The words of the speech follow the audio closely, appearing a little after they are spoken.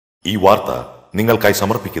ഈ വാർത്ത നിങ്ങൾക്കായി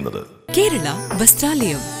സമർപ്പിക്കുന്നത് കേരള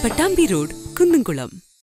വസ്ത്രാലയം, പട്ടാമ്പി റോഡ്, കുന്നംകുളം.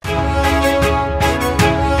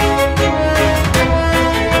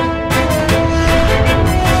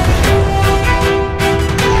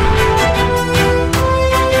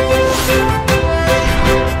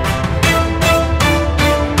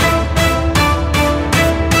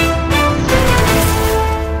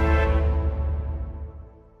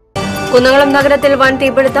 കുന്നംകുളം നഗരത്തിൽ വൻ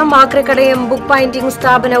തീപിടുത്തം. ആക്രിക്കടയും ബുക്ക് ബൈൻഡിംഗ്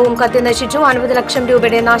സ്ഥാപനവും കത്തിനശിച്ചു. 50 ലക്ഷം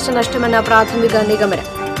രൂപയുടെ നാശനഷ്ടമെന്ന പ്രാഥമിക നിഗമനം.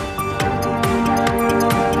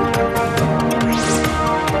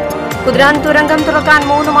 കുതിരാൻ തുരങ്കം തുറക്കാൻ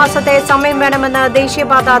 3 മാസത്തെ സമയം വേണമെന്ന്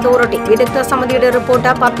ദേശീയപാത അതോറിറ്റി. വിദഗ്ധ സമിതിയുടെ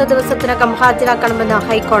റിപ്പോർട്ട് 10 ദിവസത്തിനകം ഹാജരാക്കണമെന്ന്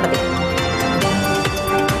ഹൈക്കോടതി.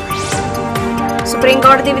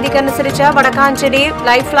 സുപ്രീംകോടതി വിധിക്കനുസരിച്ച് വടക്കാഞ്ചേരി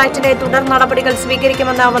ലൈഫ് ഫ്ളാറ്റിന്റെ തുടർ നടപടികൾ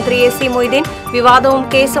സ്വീകരിക്കുമെന്ന് മന്ത്രി AC മൊയ്തീൻ. വിവാദവും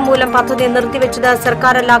കേസും മൂലം പദ്ധതി നിർത്തിവെച്ചത്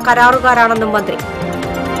സർക്കാരല്ല, കരാറുകാരാണെന്നും മന്ത്രി.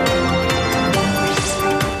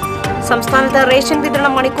 സംസ്ഥാനത്ത് റേഷൻ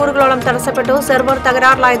വിതരണം മണിക്കൂറുകളോളം തടസ്സപ്പെട്ടു. സെർവർ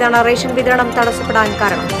തകരാറിലായതാണ് റേഷൻ വിതരണം തടസ്സപ്പെടാൻ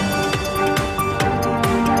കാരണം.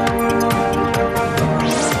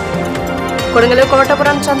 കൊടുങ്ങല്ലൂർ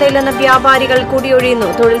കോട്ടപ്പുറം ചന്തയിൽ നിന്ന് വ്യാപാരികൾ കൂടിയൊഴിയുന്നു.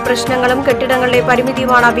 തൊഴിൽ പ്രശ്നങ്ങളും കെട്ടിടങ്ങളുടെ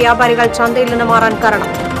പരിമിതിയുമാണ് വ്യാപാരികൾ ചന്തയിൽ നിന്ന് മാറാൻ കാരണം.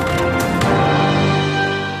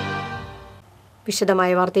 വിശദമായ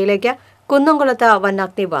വാർത്തയിലേക്ക്. കുന്നംകുളത്ത് വൻ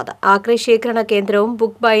അഗ്നിബാധ. ആക്രി ശേഖരണ കേന്ദ്രവും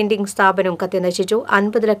ബുക്ക് ബൈൻഡിംഗ് സ്ഥാപനവും കത്തിനശിച്ചു.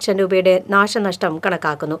 50 ലക്ഷം രൂപയുടെ നാശനഷ്ടം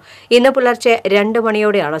കണക്കാക്കുന്നു. ഇന്ന് പുലർച്ചെ 2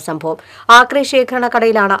 മണിയോടെയാണ് സംഭവം. ആക്രി ശേഖരണ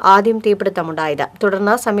കടയിലാണ് ആദ്യം തീപിടുത്തമുണ്ടായത്.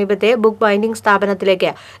 തുടർന്ന് സമീപത്തെ ബുക്ക് ബൈൻഡിംഗ്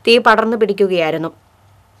സ്ഥാപനത്തിലേക്ക് തീ പടർന്നു പിടിക്കുകയായിരുന്നു.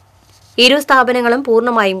 ഇരു സ്ഥാപനങ്ങളും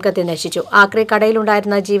പൂർണ്ണമായും കത്തിനശിച്ചു. ആക്രി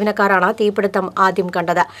കടയിലുണ്ടായിരുന്ന ജീവനക്കാരാണ് തീപിടുത്തം ആദ്യം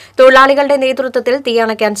കണ്ടത്. തൊഴിലാളികളുടെ നേതൃത്വത്തിൽ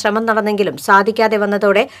തീയണയ്ക്കാൻ ശ്രമം നടന്നെങ്കിലും സാധിക്കാതെ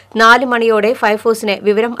വന്നതോടെ 4 മണിയോടെ ഫയർഫോഴ്സിനെ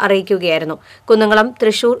വിവരം അറിയിക്കുകയായിരുന്നു. കുന്നംകുളം,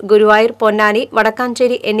 തൃശൂർ, ഗുരുവായൂർ, പൊന്നാനി,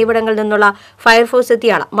 വടക്കാഞ്ചേരി എന്നിവിടങ്ങളിൽ നിന്നുള്ള ഫയർഫോഴ്സ്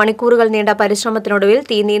എത്തിയാണ് മണിക്കൂറുകൾ നീണ്ട പരിശ്രമത്തിനൊടുവിൽ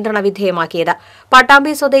തീ നിയന്ത്രണ വിധേയമാക്കിയത്.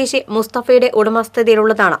 പട്ടാമ്പി സ്വദേശി മുസ്തഫയുടെ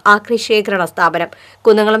ഉടമസ്ഥതയിലുള്ളതാണ് ആക്രി ശേഖരണ സ്ഥാപനം.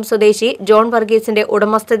 കുന്നംകുളം സ്വദേശി ജോൺ വർഗീസിന്റെ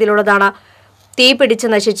ഉടമസ്ഥതയിലുള്ളതാണ് തീ പിടിച്ച്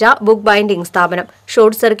നശിച്ച ബുക്ക് ബൈൻഡിംഗ് സ്ഥാപനം.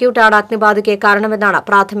 ഷോർട്ട് സർക്യൂട്ടാണ് അഗ്നിബാധയ്ക്ക് കാരണമെന്നാണ്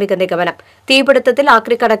പ്രാഥമിക നിഗമനം. തീപിടുത്തത്തിൽ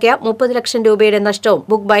ആക്രിക്കടയ്ക്ക് 30 ലക്ഷം രൂപയുടെ നഷ്ടവും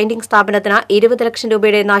ബുക്ക് ബൈൻഡിംഗ് സ്ഥാപനത്തിന് 20 ലക്ഷം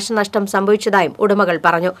രൂപയുടെ നാശനഷ്ടം സംഭവിച്ചതായും ഉടമകൾ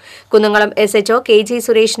പറഞ്ഞു. കുന്നംകുളം SHO KG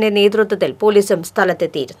സുരേഷിന്റെ നേതൃത്വത്തിൽ പോലീസും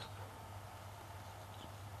സ്ഥലത്തെത്തിയിരുന്നു.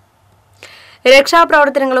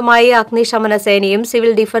 രക്ഷാപ്രവർത്തനങ്ങളുമായി അഗ്നിശമന സേനയും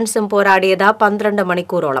സിവിൽ ഡിഫൻസും പോരാടിയത് 12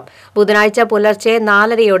 മണിക്കൂറോളം. ബുധനാഴ്ച പുലർച്ചെ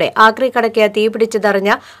 4:30യോടെ ആക്രിക്കടയ്ക്ക് തീപിടിച്ചതറിഞ്ഞ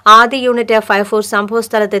ആദ്യ യൂണിറ്റ് ഫയർഫോഴ്സ്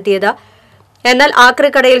സംഭവസ്ഥലത്തെത്തിയത്. എന്നാൽ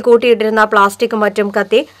ആക്രിക്കടയിൽ കൂട്ടിയിട്ടിരുന്ന പ്ലാസ്റ്റിക്കും മറ്റും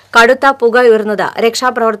കത്തി കടുത്ത പുക ഉയർന്നത്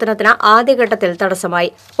രക്ഷാപ്രവർത്തനത്തിന് ആദ്യഘട്ടത്തിൽ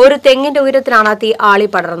തടസ്സമായി. ഒരു തെങ്ങിന്റെ ഉയരത്തിലാണ് തീ ആളി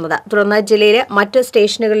പടർന്നത്. തുടർന്ന് ജില്ലയിലെ മറ്റ്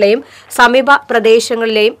സ്റ്റേഷനുകളിലെയും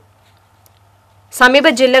സമീപ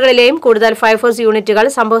ജില്ലകളിലെയും കൂടുതൽ ഫയർഫോഴ്സ് യൂണിറ്റുകൾ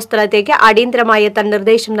സംഭവസ്ഥലത്തേക്ക് അടിയന്തരമായി എത്താൻ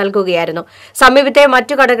നിർദ്ദേശം നൽകുകയായിരുന്നു. സമീപത്തെ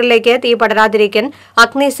മറ്റു കടകളിലേക്ക് തീ പടരാതിരിക്കാൻ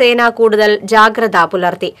അഗ്നിസേന കൂടുതൽ ജാഗ്രത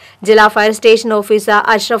പുലർത്തി. ജില്ലാ fire station officer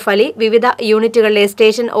Ashraf Ali, വിവിധ യൂണിറ്റുകളിലെ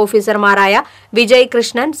സ്റ്റേഷൻ ഓഫീസർമാരായ വിജയ്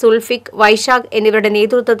കൃഷ്ണൻ, സുൽഫിക്, വൈശാഖ് എന്നിവരുടെ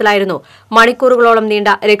നേതൃത്വത്തിലായിരുന്നു മണിക്കൂറുകളോളം നീണ്ട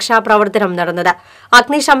രക്ഷാപ്രവർത്തനം നടന്നത്.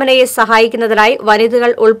 അഗ്നിശമനയെ സഹായിക്കുന്നതിനായി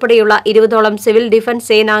വനിതകൾ ഉൾപ്പെടെയുള്ള 20ഓളം സിവിൽ ഡിഫൻസ്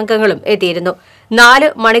സേനാംഗങ്ങളും എത്തിയിരുന്നു. 4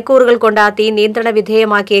 മണിക്കൂറുകൾ കൊണ്ട് തീ നിയന്ത്രണ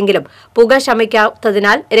വിധേയമാക്കിയെങ്കിലും പുക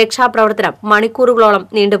ശമിക്കാത്തതിനാൽ രക്ഷാപ്രവർത്തനം മണിക്കൂറുകളോളം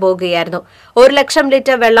നീണ്ടുപോകുകയായിരുന്നു. 1 ലക്ഷം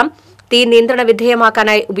ലിറ്റർ വെള്ളം തീ നിയന്ത്രണ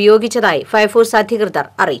വിധേയമാക്കാനായി ഉപയോഗിച്ചതായി ഫയർഫോഴ്സ് അധികൃതർ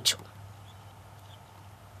അറിയിച്ചു.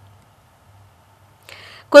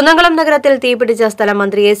 കുന്നംകുളം നഗരത്തിൽ തീപിടിച്ച സ്ഥലം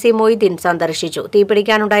മന്ത്രി AC മൊയ്തീൻ സന്ദർശിച്ചു.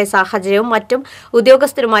 തീപിടിക്കാനുണ്ടായ സാഹചര്യവും മറ്റും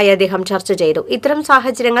ഉദ്യോഗസ്ഥരുമായി അദ്ദേഹം ചർച്ച ചെയ്തു. ഇത്തരം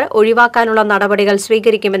സാഹചര്യങ്ങൾ ഒഴിവാക്കാനുള്ള നടപടികൾ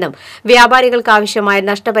സ്വീകരിക്കുമെന്നും വ്യാപാരികൾക്ക് ആവശ്യമായ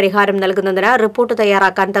നഷ്ടപരിഹാരം നൽകുന്നതിന് റിപ്പോർട്ട്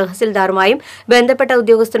തയ്യാറാക്കാൻ തഹസിൽദാറുമായും ബന്ധപ്പെട്ട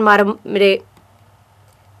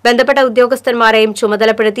ഉദ്യോഗസ്ഥന്മാരെയും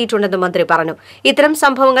ചുമതലപ്പെടുത്തിയിട്ടുണ്ടെന്നും മന്ത്രി പറഞ്ഞു. ഇത്തരം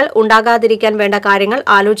സംഭവങ്ങൾ ഉണ്ടാകാതിരിക്കാൻ വേണ്ട കാര്യങ്ങൾ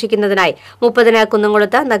ആലോചിക്കുന്നതിനായി 30-ന്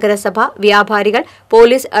കുന്നംകുളത്ത് നഗരസഭ, വ്യാപാരികൾ,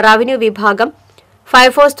 പോലീസ്, റവന്യൂ വിഭാഗം,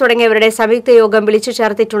 ഫയർഫോഴ്സ് തുടങ്ങിയവരുടെ സംയുക്ത യോഗം വിളിച്ചു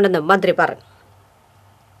ചേർത്തിട്ടുണ്ടെന്നും മന്ത്രി പറഞ്ഞു.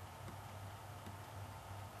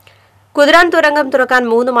 കുതിരാൻ തുരങ്കം തുറക്കാൻ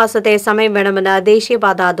 3 മാസത്തെ സമയം വേണമെന്ന്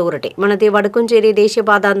ദേശീയപാത അതോറിറ്റി. മണത്തി വടക്കുംചേരി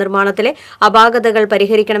ദേശീയപാത നിർമ്മാണത്തിലെ അപാകതകൾ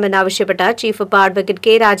പരിഹരിക്കണമെന്നാവശ്യപ്പെട്ട് chief whip advocate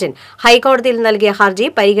K. Rajan ഹൈക്കോടതിയിൽ നൽകിയ ഹർജി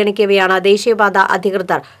പരിഗണിക്കവെയാണ് ദേശീയപാത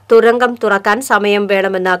അധികൃതർ തുരങ്കം തുറക്കാൻ സമയം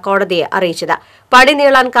വേണമെന്ന് കോടതിയെ അറിയിച്ചത്. പണി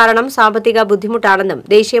നീളാൻ കാരണം സാമ്പത്തിക ബുദ്ധിമുട്ടാണെന്നും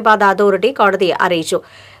ദേശീയപാത അതോറിറ്റി കോടതിയെ അറിയിച്ചു.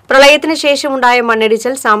 പ്രളയത്തിന് ശേഷമുണ്ടായ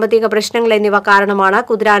മണ്ണിടിച്ചിൽ, സാമ്പത്തിക പ്രശ്നങ്ങൾ എന്നിവ കാരണമാണ്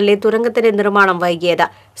കുതിരാനിലെ തുരങ്കത്തിന്റെ നിർമ്മാണം വൈകിയത്.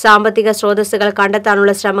 സാമ്പത്തിക സ്രോതസ്സുകൾ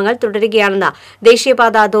കണ്ടെത്താനുള്ള ശ്രമങ്ങൾ തുടരുകയാണെന്ന്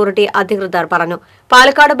ദേശീയപാത അതോറിറ്റി അധികൃതർ പറഞ്ഞു.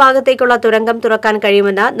 പാലക്കാട് ഭാഗത്തേക്കുള്ള തുരങ്കം തുറക്കാൻ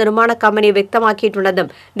കഴിയുമെന്ന് നിർമ്മാണ കമ്പനി വ്യക്തമാക്കിയിട്ടുണ്ടെന്നും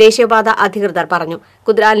ദേശീയപാത അധികൃതർ പറഞ്ഞു.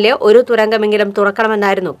 കുദ്രാനിലെ ഒരു തുരങ്കമെങ്കിലും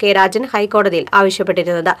തുറക്കണമെന്നായിരുന്നു കെ രാജൻ ഹൈക്കോടതിയിൽ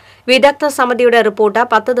ആവശ്യപ്പെട്ടിരുന്നത്. വിദഗ്ധ സമിതിയുടെ റിപ്പോർട്ട്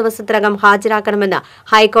 10 ദിവസത്തിനകം ഹാജരാക്കണമെന്ന്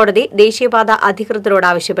ഹൈക്കോടതി ദേശീയപാത അധികൃതരോട്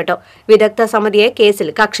ആവശ്യപ്പെട്ടു. വിദഗ്ധ സമിതിയെ കേസിൽ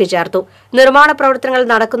കക്ഷി ചേർത്തു. നിർമ്മാണ പ്രവർത്തനങ്ങൾ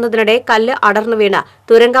നടക്കുന്നതിനിടെ കല്ല് അടർന്നു വീണ്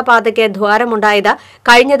തുരങ്കപാതയ്ക്ക് ദ്വാരമുണ്ടായത്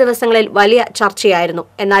കഴിഞ്ഞ ദിവസങ്ങളിൽ വലിയ ചർച്ചയായിരുന്നു.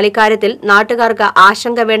 എന്നാൽ ഇക്കാര്യത്തിൽ നാട്ടുകാർക്ക്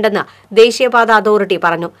ആശങ്ക വേണ്ടെന്ന് ദേശീയപാത അതോറിറ്റി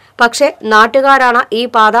പറഞ്ഞു. പക്ഷേ നാട്ടുകാരാണ് ഈ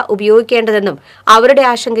പാത ഉപയോഗിക്കേണ്ടതെന്നും അവരുടെ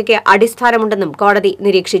ആശങ്കയ്ക്ക് അടിസ്ഥാനമുണ്ടെന്നും കോടതി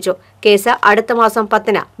നിരീക്ഷിച്ചു. കേസ് അടുത്ത മാസം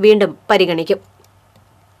 10-ന് വീണ്ടും പരിഗണിക്കും.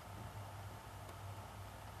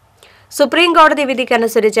 സുപ്രീം കോടതി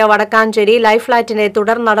വിധിക്കനുസരിച്ച് വടക്കാഞ്ചേരി ലൈഫ് ഫ്ളാറ്റിന്റെ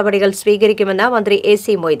തുടർ നടപടികൾ സ്വീകരിക്കുമെന്ന് മന്ത്രി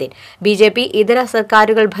AC മൊയ്തീൻ. BJP ഇതര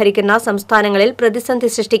സർക്കാരുകൾ ഭരിക്കുന്ന സംസ്ഥാനങ്ങളിൽ പ്രതിസന്ധി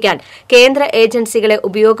സൃഷ്ടിക്കാൻ കേന്ദ്ര ഏജൻസികളെ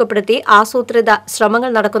ഉപയോഗപ്പെടുത്തി ആസൂത്രിത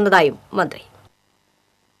ശ്രമങ്ങൾ നടക്കുന്നതായും മന്ത്രി.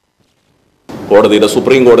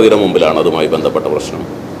 സുപ്രീം കോടതിയുടെ മുമ്പിലാണ് അതുമായി ബന്ധപ്പെട്ട പ്രശ്നം.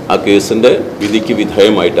 ആ കേസിന്റെ വിധിക്ക്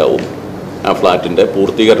വിധേയമായിട്ടാവും ആ ഫ്ളാറ്റിന്റെ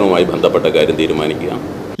പൂർത്തീകരണവുമായി ബന്ധപ്പെട്ട കാര്യം തീരുമാനിക്കുക.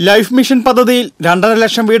 ലൈഫ് മിഷൻ പദ്ധതിയിൽ 2.5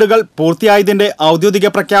 ലക്ഷം വീടുകൾ പൂർത്തിയായതിന്റെ ഔദ്യോഗിക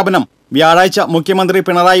പ്രഖ്യാപനം വ്യാഴാഴ്ച മുഖ്യമന്ത്രി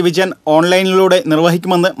പിണറായി വിജയൻ ഓൺലൈനിലൂടെ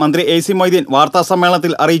നിർവഹിക്കുമെന്ന് മന്ത്രി AC മൊയ്തീൻ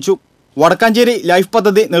വാർത്താസമ്മേളനത്തിൽ അറിയിച്ചു. വടക്കാഞ്ചേരി ലൈഫ്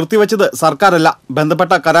പദ്ധതി നിർത്തിവച്ചത് സർക്കാരല്ല,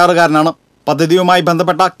 ബന്ധപ്പെട്ട കരാറുകാരനാണ്. പദ്ധതിയുമായി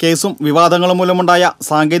ബന്ധപ്പെട്ട കേസും വിവാദങ്ങളും മൂലമുണ്ടായ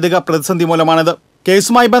സാങ്കേതിക പ്രതിസന്ധി മൂലമാണിത്.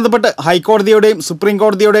 കേസുമായി ബന്ധപ്പെട്ട് ഹൈക്കോടതിയുടെയും സുപ്രീം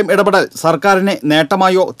കോടതിയുടെയും ഇടപെടൽ സർക്കാരിനെ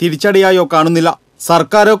നേട്ടമായോ തിരിച്ചടിയായോ കാണുന്നില്ല.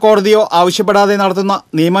 സർക്കാരോ കോടതിയോ ആവശ്യപ്പെടാതെ നടത്തുന്ന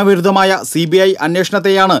നിയമവിരുദ്ധമായ CBI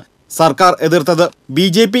അന്വേഷണത്തെയാണ് സർക്കാർ എതിർത്തത്.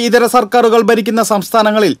 BJP ഇതര സർക്കാരുകൾ ഭരിക്കുന്ന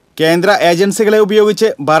സംസ്ഥാനങ്ങളിൽ കേന്ദ്ര ഏജൻസികളെ ഉപയോഗിച്ച്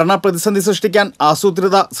ഭരണ പ്രതിസന്ധി സൃഷ്ടിക്കാൻ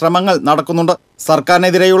ആസൂത്രിത ശ്രമങ്ങൾ നടക്കുന്നുണ്ട്.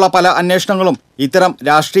 സർക്കാരിനെതിരെയുള്ള പല അന്വേഷണങ്ങളും ഇത്തരം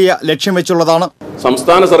രാഷ്ട്രീയ ലക്ഷ്യം വെച്ചുള്ളതാണ്.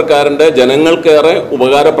 സംസ്ഥാന സർക്കാരിന്റെ ജനങ്ങൾക്കേറെ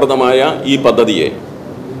ഉപകാരപ്രദമായ ഈ പദ്ധതിയെ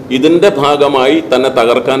ഇതിന്റെ ഭാഗമായി തന്നെ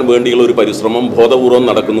തകർക്കാൻ വേണ്ടിയുള്ള ഒരു പരിശ്രമം ബോധപൂർവം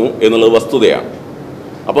നടക്കുന്നു എന്നുള്ളത് വസ്തുതയാണ്.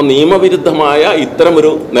 അപ്പോൾ നിയമവിരുദ്ധമായ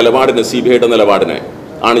ഇത്തരമൊരു നിലപാടിനെ, CBIയുടെ നിലപാടിനെ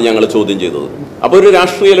ആണ് ഞങ്ങൾ ചോദ്യം ചെയ്തത്. അപ്പോൾ ഒരു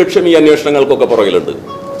രാഷ്ട്രീയ ലക്ഷ്യം ഈ അന്വേഷണങ്ങൾക്കൊക്കെ പുറകിലുണ്ട്.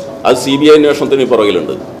 അത് CBI അന്വേഷണത്തിന്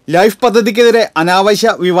പുറകിലുണ്ട്. ലൈഫ് പദ്ധതിക്കെതിരെ അനാവശ്യ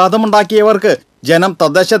വിവാദമുണ്ടാക്കിയവർക്ക് ജനം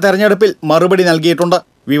തദ്ദേശ തെരഞ്ഞെടുപ്പിൽ മറുപടി നൽകിയിട്ടുണ്ട്.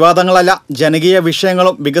 വിവാദങ്ങളല്ല, ജനകീയ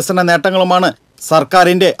വിഷയങ്ങളും വികസന നേട്ടങ്ങളുമാണ്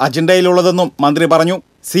സർക്കാരിന്റെ അജണ്ടയിലുള്ളതെന്നും മന്ത്രി പറഞ്ഞു.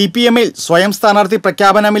 CPM-ൽ സ്വയം സ്ഥാനാർത്ഥി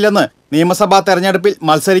പ്രഖ്യാപനമില്ലെന്ന് നിയമസഭാ തെരഞ്ഞെടുപ്പിൽ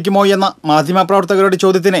മത്സരിക്കുമോ എന്ന മാധ്യമപ്രവർത്തകരുടെ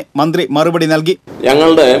ചോദ്യത്തിന് മന്ത്രി മറുപടി നൽകി.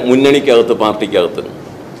 ഞങ്ങളുടെ മുന്നണിക്കകത്ത്, പാർട്ടിക്കകത്ത്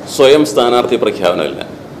സ്വയം സ്ഥാനാർത്ഥി പ്രഖ്യാപനമില്ല.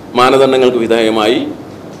 മാനദണ്ഡങ്ങൾക്ക് വിധേയമായി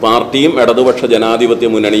പാർട്ടിയും ഇടതുപക്ഷ ജനാധിപത്യ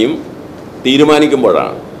മുന്നണിയും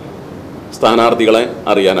തീരുമാനിക്കുമ്പോഴാണ് സ്ഥാനാർത്ഥികളെ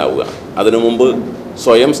അറിയാനാവുക. അതിനു മുമ്പ്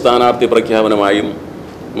സ്വയം സ്ഥാനാർത്ഥി പ്രഖ്യാപനമായും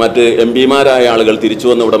മറ്റ് MP-മാരായ ആളുകൾ തിരിച്ചു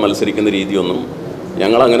വന്ന് ഇവിടെ മത്സരിക്കുന്ന രീതിയൊന്നും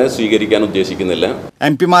ഞങ്ങളങ്ങനെ സ്വീകരിക്കാൻ ഉദ്ദേശിക്കുന്നില്ല.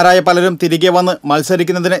 MP-മാരായ പലരും തിരികെ വന്ന്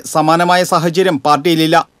മത്സരിക്കുന്നതിന് സമാനമായ സാഹചര്യം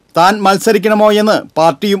പാർട്ടിയിലില്ല. താൻ മത്സരിക്കണമോ എന്ന്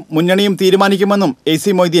പാർട്ടിയും മുന്നണിയും തീരുമാനിക്കുമെന്നും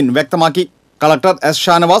AC മൊയ്തീൻ വ്യക്തമാക്കി. Collector S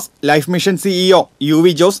Shanavas, life mission CEO UV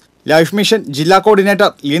Jose, life mission ജില്ലാ കോർഡിനേറ്റർ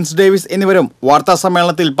ലിൻസ് ഡേവിസ് എന്നിവരും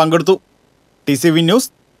വാർത്താസമ്മേളനത്തിൽ പങ്കെടുത്തു. TCV news,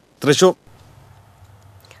 Thrissur.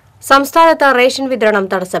 സംസ്ഥാനത്ത് റേഷൻ വിതരണം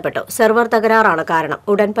തടസ്സപ്പെട്ടു. സെർവർ തകരാറാണ് കാരണം.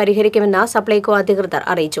 ഉടൻ പരിഹരിക്കുമെന്ന് സപ്ലൈകോ അധികൃതർ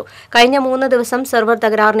അറിയിച്ചു. കഴിഞ്ഞ 3 ദിവസം സെർവർ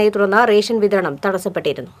തകരാറിനെ തുടർന്ന് റേഷൻ വിതരണം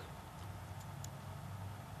തടസ്സപ്പെട്ടിരുന്നു.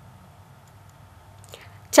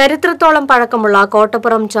 ചരിത്രത്തോളം പഴക്കമുള്ള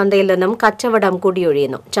കോട്ടപ്പുറം ചന്തയിൽ നിന്നും കച്ചവടം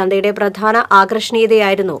കുടിയൊഴിയുന്നു. ചന്തയുടെ പ്രധാന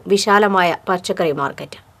ആകർഷണീയതയായിരുന്നു വിശാലമായ പച്ചക്കറി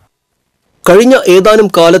മാർക്കറ്റ്. കഴിഞ്ഞ ഏതാനും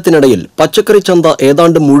കാലത്തിനിടയിൽ പച്ചക്കറി ചന്ത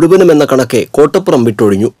ഏതാണ്ട് മുഴുവനും എന്ന കണക്കെ കോട്ടപ്പുറം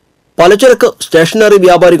വിട്ടൊഴിഞ്ഞു. പലചരക്ക് സ്റ്റേഷനറി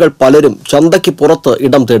വ്യാപാരികൾ പലരും ചന്തയ്ക്ക് പുറത്ത്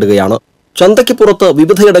ഇടം തേടുകയാണ്. ചന്തയ്ക്ക് പുറത്ത്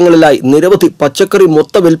വിവിധയിടങ്ങളിലായി നിരവധി പച്ചക്കറി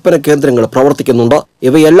മൊത്ത വിൽപ്പന കേന്ദ്രങ്ങൾ പ്രവർത്തിക്കുന്നുണ്ട്.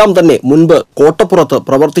 ഇവയെല്ലാം തന്നെ മുൻപ് കോട്ടപ്പുറത്ത്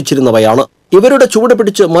പ്രവർത്തിച്ചിരുന്നവയാണ്. ഇവരുടെ ചുവട്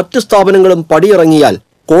പിടിച്ച് മറ്റ് സ്ഥാപനങ്ങളും പടിയിറങ്ങിയാൽ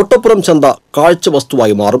കോട്ടപ്പുറം ചന്ത കാഴ്ച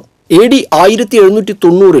വസ്തുവായി മാറും. AD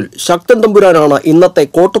 1790 ശക്തൻ തമ്പുരാനാണ് ഇന്നത്തെ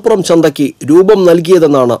കോട്ടപ്പുറം ചന്തയ്ക്ക് രൂപം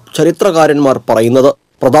നൽകിയതെന്നാണ് ചരിത്രകാരന്മാർ പറയുന്നത്.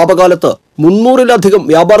 പ്രതാപകാലത്ത് 300-ലധികം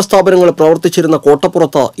വ്യാപാര സ്ഥാപനങ്ങൾ പ്രവർത്തിച്ചിരുന്ന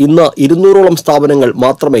കോട്ടപ്പുറത്ത് ഇന്ന് 200-ഓളം സ്ഥാപനങ്ങൾ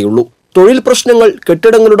മാത്രമേയുള്ളൂ. തൊഴിൽ പ്രശ്നങ്ങൾ,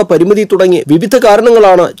 കെട്ടിടങ്ങളുടെ പരിമിതി തുടങ്ങി വിവിധ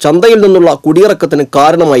കാരണങ്ങളാണ് ചന്തയിൽ നിന്നുള്ള കുടിയിറക്കത്തിന്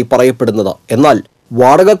കാരണമായി പറയപ്പെടുന്നത്. എന്നാൽ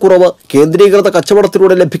വാടകക്കുറവ്, കേന്ദ്രീകൃത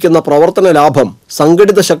കച്ചവടത്തിലൂടെ ലഭിക്കുന്ന പ്രവർത്തന ലാഭം,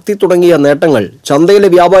 സംഘടിത ശക്തി തുടങ്ങിയ നേട്ടങ്ങൾ ചന്തയിലെ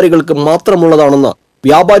വ്യാപാരികൾക്ക് മാത്രമുള്ളതാണെന്ന്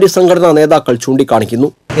വ്യാപാരി സംഘടനാ നേതാക്കൾ ചൂണ്ടിക്കാണിക്കുന്നു.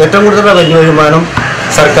 ഏറ്റവും കൂടുതൽ റവന്യൂ വരുമാനം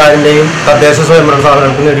സർക്കാരിൻ്റെയും തദ്ദേശ സ്വയംഭരണ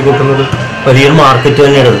സ്ഥാപനങ്ങൾക്കും നേടിക്കൊടുക്കുന്നത് വലിയൊരു മാർക്കറ്റ്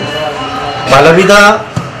തന്നെയാണ്. പലവിധ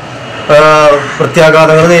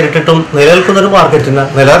പ്രത്യാഘാതങ്ങൾ നേരിട്ടിട്ടും നിലനിൽക്കുന്നൊരു മാർക്കറ്റിന്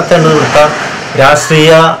നിലനിർത്തേണ്ടത്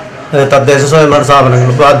രാഷ്ട്രീയ തദ്ദേശ സ്വയംഭരണ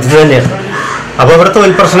സ്ഥാപനങ്ങൾക്ക് ബാധ്യത തന്നെയാണ്. അപ്പോൾ ഇവിടെ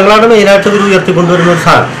തൊഴിൽ പ്രശ്നങ്ങളാണ് മെയിനായിട്ട് ഇവർ ഉയർത്തിക്കൊണ്ടുവരുന്ന ഒരു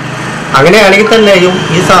സാധനം. അങ്ങനെയാണെങ്കിൽ തന്നെയും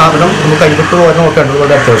ഈ സാധനം നമുക്ക് കൈവിട്ട് പോകാൻ നോക്കേണ്ടത്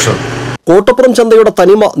വളരെ അത്യാവശ്യമാണ്. കോട്ടപ്പുറം ചന്തയുടെ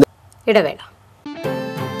തനിമ. ഇടവേള.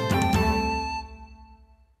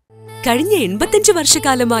 കഴിഞ്ഞ 85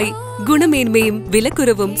 വർഷക്കാലമായി ഗുണമേന്മയും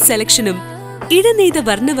വിലക്കുറവും സെലക്ഷനും ഇടനെയ്ത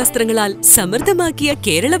വർണ്ണവസ്ത്രങ്ങളാൽ സമൃദ്ധമാക്കിയ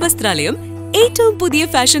കേരള വസ്ത്രാലയം ഏറ്റവും പുതിയ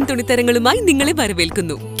ഫാഷൻ തുണിത്തരങ്ങളുമായി നിങ്ങളെ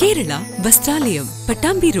വരവേൽക്കുന്നു. കേരള വസ്ത്രാലയം,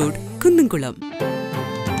 പട്ടാമ്പി റോഡ്, കുന്നുംകുളം.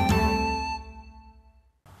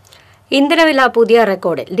 ഇന്ധനവില പുതിയ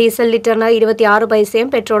റെക്കോർഡിൽ. ഡീസൽ ലിറ്ററിന് 26 പൈസയും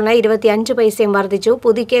പെട്രോളിന് 25 പൈസയും വർദ്ധിച്ചു.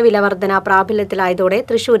 പുതുക്കിയ വില വർധന പ്രാബല്യത്തിലായതോടെ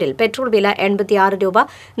തൃശൂരിൽ പെട്രോൾ വില 86 രൂപ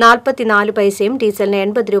 44 പൈസയും ഡീസലിന്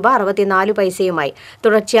 80 രൂപ 64 പൈസയുമായി.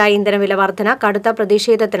 തുടർച്ചയായ ഇന്ധനവില വർധന കടുത്ത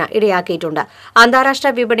പ്രതിഷേധത്തിന് ഇടയാക്കിയിട്ടുണ്ട്.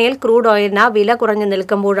 അന്താരാഷ്ട്ര വിപണിയിൽ ക്രൂഡ് ഓയിലിന് വില കുറഞ്ഞു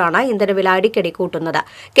നിൽക്കുമ്പോഴാണ് ഇന്ധനവില അടിക്കടി കൂട്ടുന്നത്.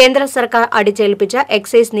 കേന്ദ്ര സർക്കാർ അടിച്ചേൽപ്പിച്ച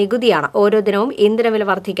എക്സൈസ് നികുതിയാണ് ഓരോ ദിനവും ഇന്ധനവില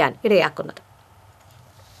വർദ്ധിക്കാൻ ഇടയാക്കുന്നത്.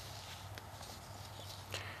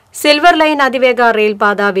 സിൽവർ ലൈൻ അതിവേഗ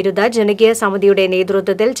റെയിൽപാത വിരുദ്ധ ജനകീയ സമിതിയുടെ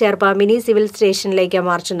നേതൃത്വത്തിൽ ചേർപ്പ് മിനി സിവിൽ സ്റ്റേഷനിലേക്ക്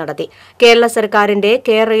മാർച്ച് നടത്തി. കേരള സർക്കാരിന്റെ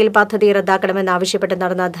കെയർ റെയിൽ പദ്ധതി റദ്ദാക്കണമെന്നാവശ്യപ്പെട്ട്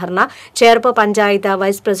നടന്ന ധർണ ചേർപ്പ് പഞ്ചായത്ത്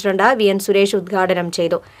വൈസ് പ്രസിഡന്റ് വി.എൻ. സുരേഷ് ഉദ്ഘാടനം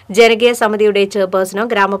ചെയ്തു. ജനകീയ സമിതിയുടെ ചെയർപേഴ്സണും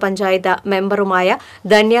ഗ്രാമപഞ്ചായത്ത് മെമ്പറുമായ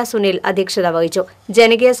ധന്യ സുനിൽ അധ്യക്ഷത വഹിച്ചു.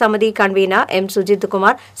 ജനകീയ സമിതി കൺവീനർ എം. സുജിത്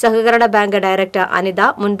കുമാർ, സഹകരണ ബാങ്ക് ഡയറക്ടർ അനിത,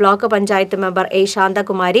 മുൻ block panchayat member A.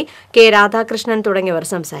 Shanthakumari, K. Radhakrishnan തുടങ്ങിയവർ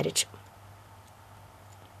സംസാരിച്ചു.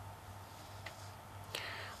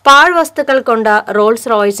 പാഴ്വസ്തുക്കൾ കൊണ്ട് റോൾസ്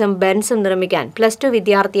റോയ്സും ബെൻസും നിർമ്മിക്കാൻ +2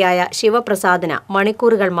 വിദ്യാർത്ഥിയായ ശിവപ്രസാദിന്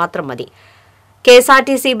മണിക്കൂറുകൾ മാത്രം മതി.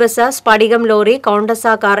 KSRTC ബസ്, സ്ഫടികം ലോറി,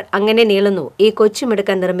 കോണ്ടസ കാർ അങ്ങനെ നീളുന്നു ഈ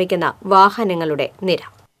കൊച്ചുമിടുക്കൻ നിർമ്മിക്കുന്ന വാഹനങ്ങളുടെ നിര.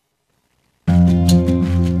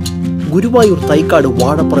 ഗുരുവായൂർ തൈക്കാട്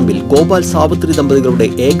വാഴപ്പറമ്പിൽ ഗോപാൽ സാവിത്രി ദമ്പതികളുടെ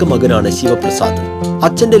ഏക മകനാണ് ശിവപ്രസാദ്.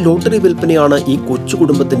 അച്ഛന്റെ ലോട്ടറി വിൽപ്പനയാണ് ഈ കൊച്ചു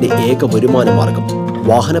കുടുംബത്തിന്റെ ഏക വരുമാന മാർഗം.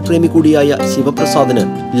 വാഹനപ്രേമി കൂടിയായ ശിവപ്രസാദിന്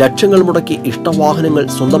ലക്ഷങ്ങൾ മുടക്കി ഇഷ്ടവാഹനങ്ങൾ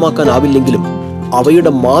സ്വന്തമാക്കാനാവില്ലെങ്കിലും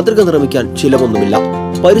അവയുടെ മാതൃക നിർമ്മിക്കാൻ ചിലവൊന്നുമില്ല.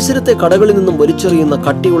 പരിസരത്തെ കടകളിൽ നിന്നും വലിച്ചെറിയുന്ന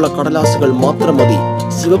കട്ടിയുള്ള കടലാസുകൾ മാത്രം മതി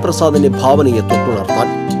ശിവപ്രസാദിന്റെ ഭാവനയെ തൊട്ടുണർത്താൻ.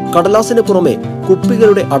 കടലാസിന് പുറമെ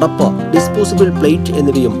കുപ്പികളുടെ അടപ്പ്, ഡിസ്പോസിബിൾ പ്ലേറ്റ്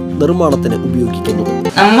എന്നിവയും നിർമ്മാണത്തിന് ഉപയോഗിക്കുന്നു.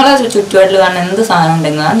 നമ്മളെ ചുറ്റുപാടിൽ കാണുന്ന എന്ത് സാധനം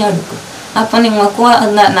ഉണ്ടെങ്കിൽ ഞാൻ എടുക്കും. അപ്പൊ നിങ്ങൾക്കും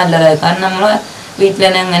നല്ലതായി. കാരണം നമ്മളെ വീട്ടിൽ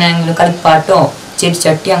തന്നെ എങ്ങനെയെങ്കിലും കളിപ്പാട്ടോ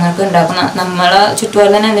ചെടിച്ചട്ടി അങ്ങനെയൊക്കെ ഉണ്ടാക്കുന്ന നമ്മളെ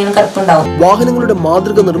ചുറ്റുപാടിൽ തന്നെ എന്തെങ്കിലും കറുപ്പുണ്ടാവും. വാഹനങ്ങളുടെ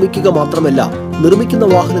മാതൃക നിർമ്മിക്കുക മാത്രമല്ല, നിർമ്മിക്കുന്ന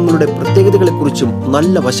വാഹനങ്ങളുടെ പ്രത്യേകതകളെ കുറിച്ചും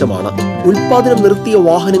നല്ല വശമാണ്. ഉൽപാദനം നിർത്തിയ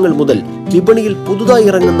വാഹനങ്ങൾ മുതൽ വിപണിയിൽ പുതുതായി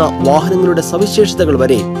ഇറങ്ങുന്ന വാഹനങ്ങളുടെ സവിശേഷതകൾ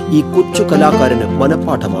വരെ ഈ കൊച്ചു കലാകാരന്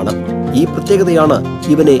മനഃപ്പാഠമാണ്. ഈ പ്രത്യേകതയാണ്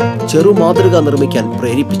ഇവനെ ചെറുമാതൃക നിർമ്മിക്കാൻ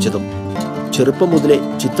പ്രേരിപ്പിച്ചതും. ചെറുപ്പം മുതലേ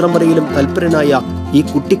ചിത്രം വരയിലും തൽപരനായ ഈ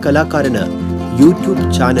കുട്ടി കലാകാരന് യൂട്യൂബ്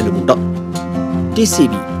ചാനലുമുണ്ട്.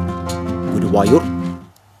 TCV ഗുരുവായൂർ.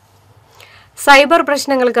 സൈബർ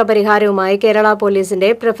പ്രശ്നങ്ങൾക്ക് പരിഹാരവുമായി കേരള പോലീസിന്റെ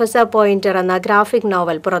പ്രൊഫസർ പോയിന്റർ എന്ന ഗ്രാഫിക്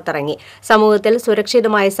നോവൽ പുറത്തിറങ്ങി. സമൂഹത്തിൽ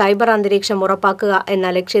സുരക്ഷിതമായ സൈബർ അന്തരീക്ഷം ഉറപ്പാക്കുക എന്ന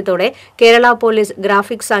ലക്ഷ്യത്തോടെ കേരള പോലീസ്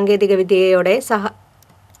ഗ്രാഫിക് സാങ്കേതിക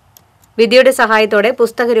വിദ്യയുടെ സഹായത്തോടെ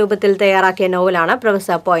പുസ്തക രൂപത്തിൽ തയ്യാറാക്കിയ നോവലാണ്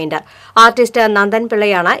പ്രൊഫസർ പോയിന്റർ. ആർട്ടിസ്റ്റ് നന്ദൻ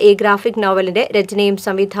പിള്ളയാണ് ഈ ഗ്രാഫിക് നോവലിന്റെ രചനയും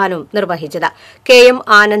സംവിധാനവും നിർവഹിച്ചത്. KM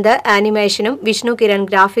ആനന്ദ് ആനിമേഷനും വിഷ്ണു കിരൺ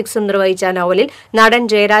ഗ്രാഫിക്സും നിർവഹിച്ച നോവലിൽ നടൻ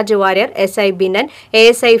Jayaraj Warrier, SI ബിന്നൻ,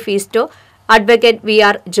 ASI ഫീസ്റ്റോ, advocate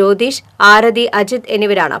VR Jyothish, ആരതി അജിത്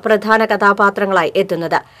എന്നിവരാണ് പ്രധാന കഥാപാത്രങ്ങളായി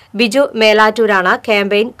എത്തുന്നത്. Biju മേലാറ്റൂരാണ്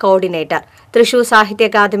campaign coordinator. തൃശൂർ സാഹിത്യ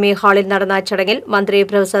അക്കാദമി ഹാളിൽ നടന്ന ചടങ്ങിൽ മന്ത്രി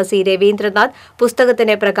പ്രൊഫസർ C. രവീന്ദ്രനാഥ്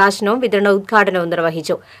പുസ്തകത്തിന്റെ പ്രകാശനവും വിതരണ ഉദ്ഘാടനവും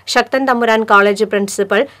നിർവഹിച്ചു. ശക്തൻ തമ്പുരാൻ കോളേജ്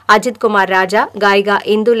പ്രിൻസിപ്പൽ അജിത് കുമാർ രാജ, ഗായിക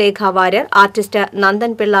ഇന്ദുലേഖ വാര്യർ, ആർട്ടിസ്റ്റ്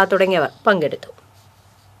നന്ദൻ പിള്ള തുടങ്ങിയവർ പങ്കെടുത്തു.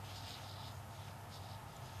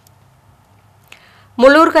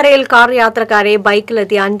 മുള്ളൂർക്കരയിൽ കാർ യാത്രക്കാരെ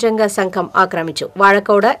ബൈക്കിലെത്തിയ 5-അംഗ സംഘം ആക്രമിച്ചു.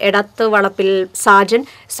 വാഴക്കോട് എടത്തുവളപ്പിൽ സാജൻ,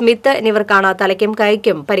 സ്മിത്ത് എന്നിവർക്കാണ് തലയ്ക്കും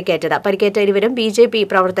കൈക്കും പരിക്കേറ്റത്. പരിക്കേറ്റ ഇരുവരും BJP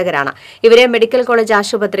പ്രവർത്തകരാണ്. ഇവരെ മെഡിക്കൽ കോളേജ്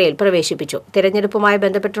ആശുപത്രിയിൽ പ്രവേശിപ്പിച്ചു. തിരഞ്ഞെടുപ്പുമായി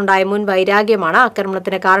ബന്ധപ്പെട്ടുണ്ടായ മുൻ വൈരാഗ്യമാണ്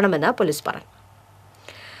ആക്രമണത്തിന് കാരണമെന്ന് പോലീസ് പറഞ്ഞു.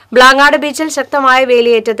 ബ്ലാങ്ങാട് ബീച്ചിൽ ശക്തമായ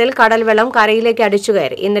വേലിയേറ്റത്തിൽ കടൽവെള്ളം കരയിലേക്ക്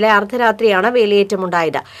അടിച്ചുകയറി. ഇന്നലെ അർദ്ധരാത്രിയാണ്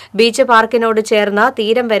വേലിയേറ്റമുണ്ടായത്. ബീച്ച് പാർക്കിനോട് ചേർന്ന്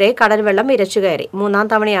തീരം വരെ കടൽവെള്ളം ഇരച്ചുകയറി. 3-ാം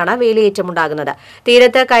തവണയാണ് വേലിയേറ്റമുണ്ടാകുന്നത്.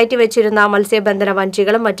 തീരത്ത് കയറ്റിവെച്ചിരുന്ന മത്സ്യബന്ധന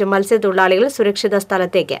വഞ്ചികളും മറ്റു മത്സ്യത്തൊഴിലാളികൾ സുരക്ഷിത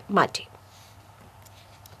സ്ഥലത്തേക്ക് മാറ്റി.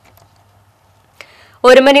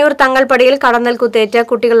 ഒരുമനിയൂർ തങ്ങൾപടിയിൽ കടന്നൽ കുത്തേറ്റ്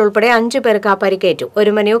കുട്ടികൾ ഉൾപ്പെടെ 5 പേർക്ക് പരിക്കേറ്റു.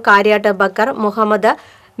 ഒരുമനിയൂർ കാര്യാട്ട് ബക്കർ, മുഹമ്മദ്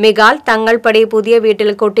മിഗാൽ, തങ്ങൾപടി പുതിയ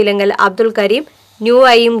വീട്ടിൽ കൊട്ടിലങ്ങൽ അബ്ദുൽ കരീം, ന്യൂ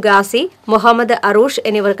അയീം ഗാസി, മുഹമ്മദ് അറൂഷ്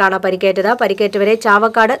എന്നിവർക്കാണ് പരിക്കേറ്റത്. പരിക്കേറ്റവരെ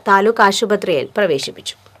ചാവക്കാട് താലൂക്ക് ആശുപത്രിയിൽ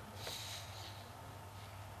പ്രവേശിപ്പിച്ചു.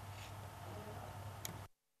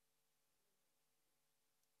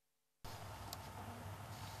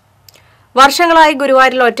 വർഷങ്ങളായി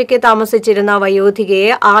ഗുരുവായൂരിൽ ഒറ്റയ്ക്ക് താമസിച്ചിരുന്ന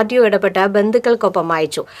വയോധികയെ ആർഡിഒ ഇടപെട്ട് ബന്ധുക്കൾക്കൊപ്പം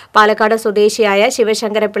അയച്ചു. പാലക്കാട് സ്വദേശിയായ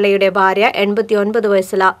ശിവശങ്കരപിള്ളയുടെ ഭാര്യ 89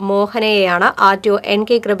 വയസ്സുള്ള മോഹനയെയാണ് ആർഡിഒ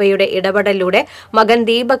NK കൃപയുടെ ഇടപെടലിലൂടെ മകൻ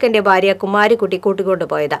ദീപകിന്റെ ഭാര്യ കുമാരിക്കുട്ടി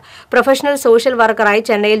കൂട്ടിക്കൊണ്ടുപോയത്. പ്രൊഫഷണൽ സോഷ്യൽ വർക്കറായി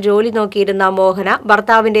ചെന്നൈയിൽ ജോലി നോക്കിയിരുന്ന മോഹന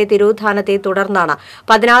ഭർത്താവിന്റെ തിരോധാനത്തെ തുടർന്നാണ്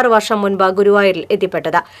 16 വർഷം മുൻപ് ഗുരുവായൂരിൽ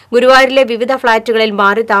എത്തിപ്പെട്ടത്. ഗുരുവായൂരിലെ വിവിധ ഫ്ളാറ്റുകളിൽ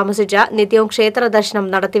മാറി താമസിച്ച നിത്യവും ക്ഷേത്ര ദർശനം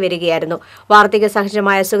നടത്തിവരികയായിരുന്നു. വാർദ്ധക്യ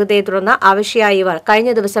സഹജമായ അസുഖത്തെ തുടർന്ന് ആവശ്യമായി ഇവർ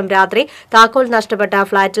കഴിഞ്ഞ ദിവസം രാത്രി താക്കോൽ നഷ്ടപ്പെട്ട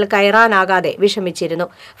ഫ്ളാറ്റിൽ കയറാനാകാതെ വിഷമിച്ചിരുന്നു.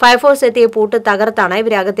 ഫയർഫോഴ്സ് എത്തിയ പൂട്ട് തകർത്താണ്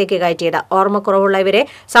ഇവരെ അകത്തേക്ക് കയറ്റിയത്. ഓർമ്മക്കുറവുള്ള ഇവരെ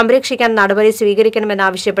സംരക്ഷിക്കാൻ നടപടി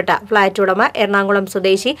സ്വീകരിക്കണമെന്നാവശ്യപ്പെട്ട ഫ്ളാറ്റ് ഉടമ എറണാകുളം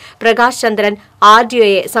സ്വദേശി പ്രകാശ് ചന്ദ്രൻ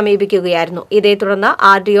ആർഡിഒയെ സമീപിക്കുകയായിരുന്നു. ഇതേ തുടർന്ന്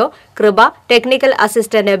ആർഡിഒ കൃപ, ടെക്നിക്കൽ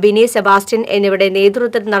അസിസ്റ്റന്റ് ബിനി സെബാസ്റ്റ്യൻ എന്നിവരുടെ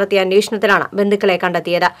നേതൃത്വത്തിൽ നടത്തിയ അന്വേഷണത്തിലാണ് ബന്ധുക്കളെ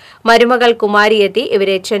കണ്ടെത്തിയത്. മരുമകൾ കുമാരി എത്തി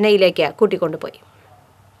ഇവരെ ചെന്നൈയിലേക്ക് കൂട്ടിക്കൊണ്ടുപോയി.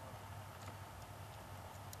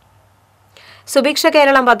 സുഭിക്ഷ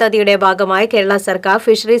കേരളം പദ്ധതിയുടെ ഭാഗമായി കേരള സർക്കാർ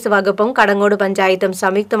ഫിഷറീസ് വകുപ്പും കടങ്ങോട് പഞ്ചായത്തും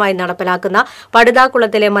സംയുക്തമായി നടപ്പിലാക്കുന്ന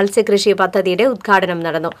പടുതാക്കുളത്തിലെ മത്സ്യകൃഷി പദ്ധതിയുടെ ഉദ്ഘാടനം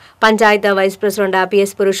നടന്നു. Panchayat vice president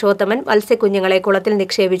PS Purushothaman മത്സ്യക്കുഞ്ഞുങ്ങളെ കുളത്തിൽ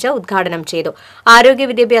നിക്ഷേപിച്ച് ഉദ്ഘാടനം ചെയ്തു. ആരോഗ്യ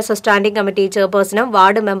വിദ്യാഭ്യാസ standing committee ചെയർപേഴ്സണും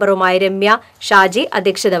ward മെമ്പറുമായ Ramya Shaji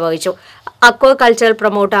അധ്യക്ഷത വഹിച്ചു. അക്വാകൾച്ചർ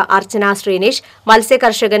പ്രൊമോട്ടർ അർച്ചന ശ്രീനിഷ്,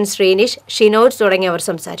 മത്സ്യകർഷകൻ ശ്രീനിഷ്, ഷിനോജ് തുടങ്ങിയവർ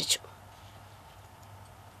സംസാരിച്ചു.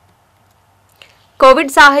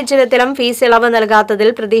 കോവിഡ് സാഹചര്യത്തിലും ഫീസ് ഇളവ് നൽകാത്തതിൽ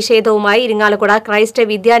പ്രതിഷേധവുമായി ഇരിങ്ങാലക്കുട ക്രൈസ്റ്റ്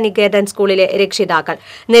വിദ്യാനികേതൻ സ്കൂളിലെ രക്ഷിതാക്കൾ.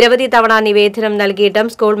 നിരവധി തവണ നിവേദനം നൽകിയിട്ടും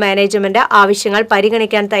സ്കൂൾ മാനേജ്മെന്റ് ആവശ്യങ്ങൾ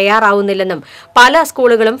പരിഗണിക്കാൻ തയ്യാറാവുന്നില്ലെന്നും പല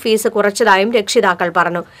സ്കൂളുകളും ഫീസ് കുറച്ചതായും രക്ഷിതാക്കൾ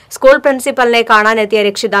പറഞ്ഞു. സ്കൂൾ പ്രിൻസിപ്പലിനെ കാണാനെത്തിയ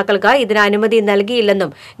രക്ഷിതാക്കൾക്ക് ഇതിന് അനുമതി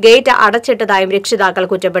നൽകിയില്ലെന്നും ഗേറ്റ് അടച്ചിട്ടതായും രക്ഷിതാക്കൾ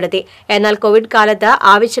കുറ്റപ്പെടുത്തി. എന്നാൽ കോവിഡ് കാലത്ത്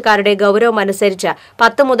ആവശ്യക്കാരുടെ ഗൌരവമനുസരിച്ച്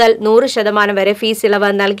 10 മുതൽ 100% വരെ ഫീസ്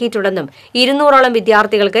ഇളവ് നൽകിയിട്ടുണ്ടെന്നും 200ഓളം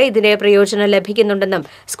വിദ്യാർത്ഥികൾക്ക് ഇതിന്റെ പ്രയോജനം ലഭിക്കുന്നു ുണ്ടെന്നും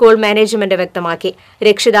സ്കൂൾ മാനേജ്മെന്റ് വ്യക്തമാക്കി.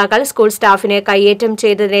 രക്ഷിതാക്കൾ സ്കൂൾ സ്റ്റാഫിനെ കയ്യേറ്റം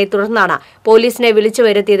ചെയ്തതിനെ തുടർന്നാണ് പോലീസിനെ വിളിച്ചു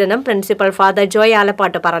വരുത്തിയതെന്നും പ്രിൻസിപ്പൽ ഫാദർ ജോയ്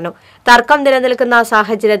ആലപ്പാട്ട് പറഞ്ഞു. തർക്കം നിലനിൽക്കുന്ന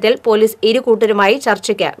സാഹചര്യത്തിൽ പോലീസ് ഇരു കൂട്ടരുമായി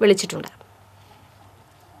ചർച്ചയ്ക്ക് വിളിച്ചിട്ടുണ്ട്.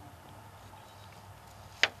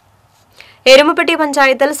 എരുമപ്പെട്ടി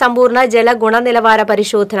പഞ്ചായത്തിൽ സമ്പൂർണ്ണ ജല ഗുണനിലവാര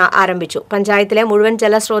പരിശോധന ആരംഭിച്ചു. പഞ്ചായത്തിലെ മുഴുവൻ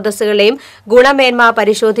ജലസ്രോതസ്സുകളെയും ഗുണമേന്മ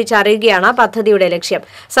പരിശോധിച്ചറിയുകയാണ് പദ്ധതിയുടെ ലക്ഷ്യം.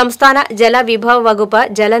 സംസ്ഥാന ജലവിഭവ വകുപ്പ്,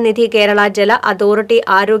 ജലനിധി കേരള ജല അതോറിറ്റി,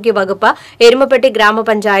 ആരോഗ്യ വകുപ്പ്, എരുമപ്പെട്ടി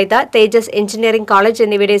ഗ്രാമപഞ്ചായത്ത്, തേജസ് എഞ്ചിനീയറിംഗ് കോളേജ്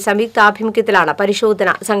എന്നിവയുടെ സംയുക്താഭിമുഖ്യത്തിലാണ് പരിശോധന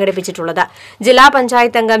സംഘടിപ്പിച്ചിട്ടുള്ളത്. ജില്ലാ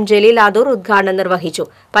പഞ്ചായത്ത് അംഗം ജലീൽ ആദൂർ ഉദ്ഘാടനം നിർവഹിച്ചു.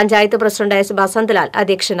 പഞ്ചായത്ത് പ്രസിഡന്റ് S ബസന്തലാൽ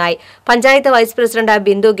അധ്യക്ഷനായി. പഞ്ചായത്ത് വൈസ് പ്രസിഡന്റ്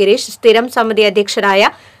ബിന്ദു ഗിരീഷ്, സ്ഥിരം സമിതി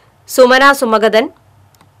അധ്യക്ഷരായ സുമന സുമഗതൻ,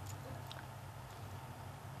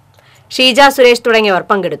 ഷീജ സുരേഷ് തുടങ്ങിയവർ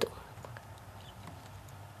പങ്കെടുത്തു.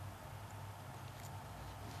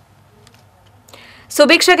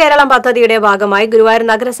 സുഭിക്ഷ കേരളം പദ്ധതിയുടെ ഭാഗമായി ഗുരുവായൂർ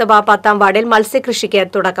നഗരസഭ 10ാം വാർഡിൽ മത്സ്യകൃഷിക്ക്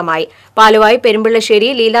തുടക്കമായി. പാലുവായി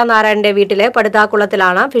പെരുമ്പിള്ളശ്ശേരി ലീലാനാരായണന്റെ വീട്ടിലെ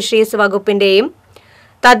പടുതാക്കുളത്തിലാണ് ഫിഷറീസ് വകുപ്പിന്റെയും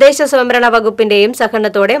തദ്ദേശ സ്വയംഭരണ വകുപ്പിന്റെയും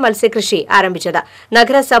സഹകരണത്തോടെ മത്സ്യകൃഷി ആരംഭിച്ചത്.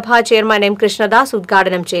 നഗരസഭാ ചെയർമാൻ M കൃഷ്ണദാസ്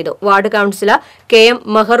ഉദ്ഘാടനം ചെയ്തു. വാർഡ് കൌൺസിലർ KM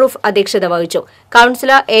മെഹറൂഫ് അധ്യക്ഷത വഹിച്ചു.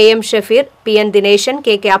 Councillor AM Shafeer, PN Dineshan,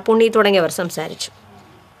 KK Appunni തുടങ്ങിയവർ സംസാരിച്ചു.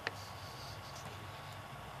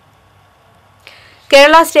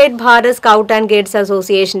 Kerala state Bharat scout and guides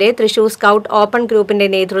അസോസിയേഷന്റെ തൃശൂർ സ്കൌട്ട് ഓപ്പൺ ഗ്രൂപ്പിന്റെ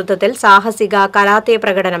നേതൃത്വത്തിൽ സാഹസിക കരാത്തെ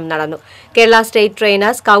പ്രകടനം നടന്നു. Kerala state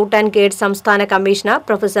trainer scout and guides സംസ്ഥാന കമ്മീഷണർ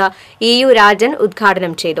പ്രൊഫസർ EU രാജൻ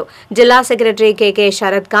ഉദ്ഘാടനം ചെയ്തു. ജില്ലാ secretary KK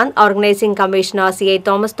Sarath Kant, organising commissioner CI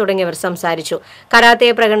Thomas തുടങ്ങിയവർ സംസാരിച്ചു.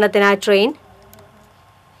 കരാത്തെ പ്രകടനത്തിന്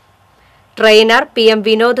ട്രെയിനർ PM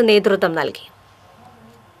വിനോദ് നേതൃത്വം നൽകി.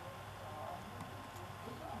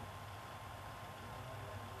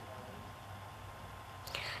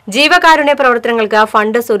 ജീവകാരുണ്യ പ്രവർത്തനങ്ങൾക്ക്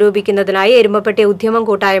ഫണ്ട് സ്വരൂപിക്കുന്നതിനായി എരുമപ്പെട്ടി ഉദ്യമം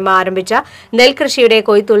കൂട്ടായ്മ ആരംഭിച്ച നെൽകൃഷിയുടെ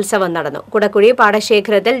കൊയ്ത്തുത്സവം നടന്നു. കുടക്കുഴി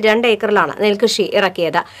പാടശേഖരത്തിൽ 2 ഏക്കറിലാണ് നെൽകൃഷി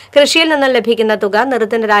ഇറക്കിയത്. കൃഷിയിൽ നിന്ന് ലഭിക്കുന്ന തുക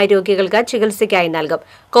നിർധനരായ രോഗികൾക്ക് ചികിത്സയ്ക്കായി നൽകും.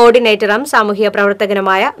 കോർഡിനേറ്ററും സാമൂഹ്യ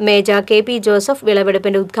പ്രവർത്തകനുമായ മേജർ KP ജോസഫ്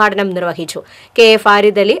വിളവെടുപ്പിന്റെ ഉദ്ഘാടനം നിർവഹിച്ചു. KA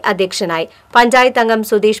ഫാരിദ് അലി അധ്യക്ഷനായി. പഞ്ചായത്ത് അംഗം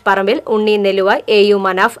സുധീഷ് പറമ്പിൽ, ഉണ്ണി നെല്ലുവായ്, AU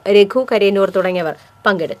മനാഫ്, രഘു കരേനൂർ തുടങ്ങിയവർ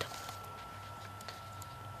പങ്കെടുത്തു.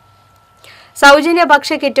 സൗജന്യ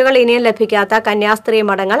ഭക്ഷ്യക്കിറ്റുകൾ ഇനിയും ലഭിക്കാത്ത കന്യാസ്ത്രീ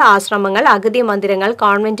മഠങ്ങൾ, ആശ്രമങ്ങൾ, അഗതി മന്ദിരങ്ങൾ,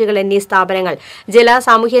 കോൺവെന്റുകൾ എന്നീ സ്ഥാപനങ്ങൾ ജില്ലാ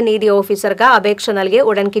സാമൂഹ്യനീതി ഓഫീസർക്ക് അപേക്ഷ നൽകി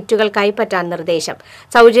ഉടൻ കിറ്റുകൾ കൈപ്പറ്റാൻ നിർദ്ദേശം.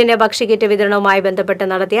 സൗജന്യ ഭക്ഷ്യക്കിറ്റ് വിതരണവുമായി ബന്ധപ്പെട്ട്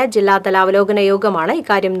നടത്തിയ ജില്ലാതല അവലോകന യോഗമാണ്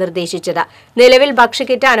ഇക്കാര്യം നിർദ്ദേശിച്ചത്. നിലവിൽ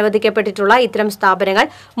ഭക്ഷ്യക്കിറ്റ് അനുവദിക്കപ്പെട്ടിട്ടുള്ള ഇത്തരം സ്ഥാപനങ്ങൾ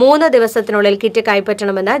 3 ദിവസത്തിനുള്ളിൽ കിറ്റ്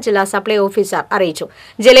കൈപ്പറ്റണമെന്ന് ജില്ലാ സപ്ലൈ ഓഫീസർ അറിയിച്ചു.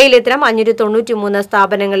 ജില്ലയിൽ ഇത്തരം 593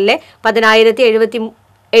 സ്ഥാപനങ്ങളിലെ 10,070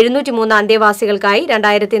 703 അന്തേവാസികൾക്കായി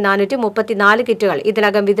 2434 കിറ്റുകൾ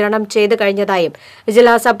ഇതിനകം വിതരണം ചെയ്തു കഴിഞ്ഞതായും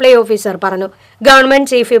ജില്ലാ സപ്ലൈ ഓഫീസർ പറഞ്ഞു.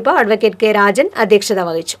 Government chief whip advocate K Rajan അധ്യക്ഷത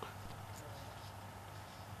വഹിച്ചു.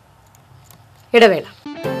 ഇടവേള.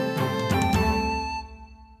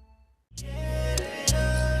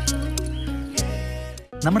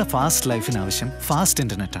 നമ്മുടെ ഫാസ്റ്റ് ലൈഫിന് ആവശ്യം ഫാസ്റ്റ്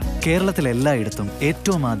ഇന്റർനെറ്റാണ്. കേരളത്തിൽ എല്ലായിടത്തും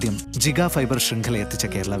ഏറ്റവും ആദ്യം ജിഗാ ഫൈബർ ശൃംഖല എത്തിച്ച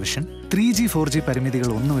കേരള വിഷൻ 3G 4G പരിമിതികൾ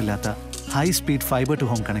ഒന്നുമില്ലാത്ത high speed fibre to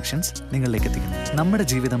home connections നിങ്ങളിലേക്ക് എത്തിക്കുന്നു. നമ്മുടെ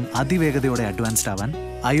ജീവിതം അതിവേഗതയോടെ അഡ്വാൻസ്ഡ് ആവാൻ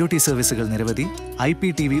IoT സർവീസുകൾ നിരവധി,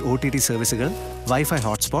 IPTV OTT സർവീസുകൾ, wifi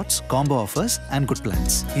hotspots, combo offers and good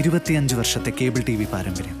plans. 25 വർഷത്തെ കേബിൾ TV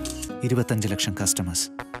പാരമ്പര്യം, 25 ലക്ഷം കസ്റ്റമേഴ്സ്.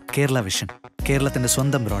 കേരള വിഷൻ, കേരളത്തിന്റെ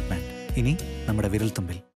സ്വന്തം ബ്രോഡ്ബാൻഡ്, ഇനി നമ്മുടെ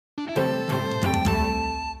വിരൽത്തുമ്പിൽ.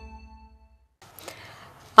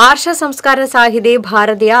 ആർഷ സംസ്കാര സാഹിതി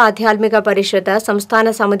ഭാരതീയ ആധ്യാത്മിക പരിഷത്ത്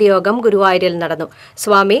സംസ്ഥാന സമിതി യോഗം ഗുരുവായൂരിൽ നടന്നു.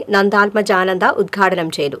 സ്വാമി നന്ദാത്മജാനന്ദ ഉദ്ഘാടനം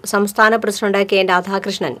ചെയ്തു. സംസ്ഥാന പ്രസിഡന്റ് കെ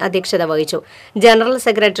രാധാകൃഷ്ണൻ അധ്യക്ഷത വഹിച്ചു. ജനറൽ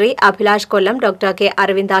സെക്രട്ടറി അഭിലാഷ് കൊല്ലം, ഡോക്ടർ കെ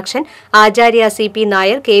അരവിന്ദാക്ഷൻ, ആചാര്യ CP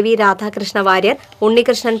നായർ, KV രാധാകൃഷ്ണ വാര്യർ,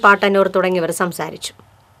 ഉണ്ണികൃഷ്ണൻ പാട്ടന്നൂർ തുടങ്ങിയവർ സംസാരിച്ചു.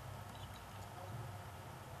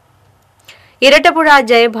 ഇരട്ടപ്പുഴ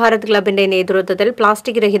ജയഭാരത് ക്ലബിന്റെ നേതൃത്വത്തിൽ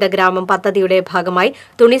പ്ലാസ്റ്റിക് രഹിത ഗ്രാമം പദ്ധതിയുടെ ഭാഗമായി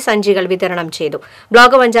തുണിസഞ്ചികൾ വിതരണം ചെയ്തു.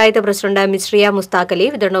 ബ്ലോക്ക് പഞ്ചായത്ത് പ്രസിഡന്റ് മിശ്രിയ മുസ്താഖലി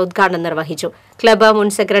വിതരണോദ്ഘാടനം നിർവഹിച്ചു. ക്ലബ്ബ്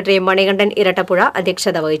മുൻ സെക്രട്ടറി മണികണ്ഠൻ ഇരട്ടപ്പുഴ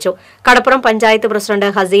അധ്യക്ഷത വഹിച്ചു. കടപ്പുറം പഞ്ചായത്ത്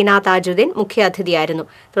പ്രസിഡന്റ് ഹസീന താജുദ്ദീൻ മുഖ്യാതിഥിയായിരുന്നു.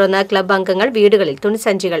 തുടർന്ന് ക്ലബ്ബ് അംഗങ്ങൾ വീടുകളിൽ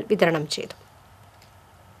തുണിസഞ്ചികൾ വിതരണം ചെയ്തു.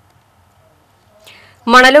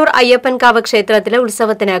 മണലൂർ അയ്യപ്പൻകാവ് ക്ഷേത്രത്തിലെ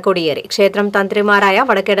ഉത്സവത്തിന് കൊടിയേറി. ക്ഷേത്രം തന്ത്രിമാരായ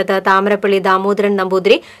വടക്കേടത്ത് താമരപ്പള്ളി ദാമോദരൻ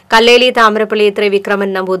നമ്പൂതിരി, കല്ലേലി താമരപ്പള്ളി ത്രിവിക്രമൻ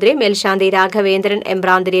നമ്പൂതിരി, മേൽശാന്തി രാഘവേന്ദ്രൻ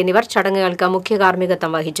എംബ്രാന്തിരി എന്നിവർ ചടങ്ങുകൾക്ക് മുഖ്യ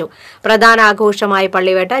കാർമ്മികത്വം വഹിച്ചു. പ്രധാന ആഘോഷമായ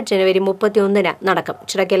പള്ളിവേട്ട ജനുവരി 31 നടക്കും.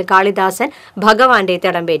 ചിറക്കൽ കാളിദാസൻ ഭഗവാന്റെ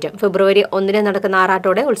തിടമ്പേറ്റും. ഫെബ്രുവരി 1 നടക്കുന്ന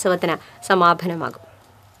ആറാട്ടോടെ ഉത്സവത്തിന് സമാപനമാകും.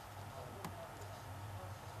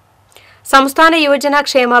 സംസ്ഥാന യുവജന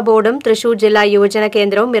ക്ഷേമ ബോർഡും തൃശൂർ ജില്ലാ യുവജന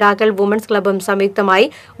കേന്ദ്രവും മിറാക്കിൾ വുമൻസ് ക്ലബ്ബും സംയുക്തമായി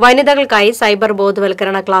വനിതകൾക്കായി സൈബർ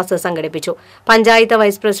ബോധവൽക്കരണ ക്ലാസ് സംഘടിപ്പിച്ചു. Panchayat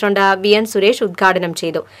vice president VN Suresh ഉദ്ഘാടനം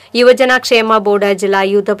ചെയ്തു. യുവജന ക്ഷേമ ബോർഡ് ജില്ലാ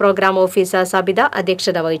യൂത്ത് പ്രോഗ്രാം ഓഫീസർ സബിത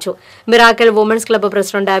അധ്യക്ഷത വഹിച്ചു. മിറാക്കിൾ വുമൻസ് ക്ലബ്ബ്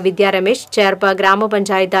പ്രസിഡന്റ് വിദ്യ രമേശ്, ചേർപ്പ്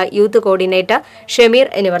ഗ്രാമപഞ്ചായത്ത് യൂത്ത് കോർഡിനേറ്റർ ഷമീർ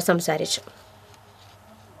എന്നിവർ സംസാരിച്ചു.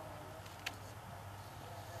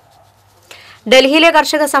 ഡൽഹിയിലെ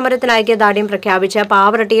കർഷക സമരത്തിന് ഐക്യദാർഢ്യം പ്രഖ്യാപിച്ച്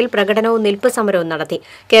പാവറട്ടിയിൽ പ്രകടനവും നിൽപ്പ് സമരവും നടത്തി.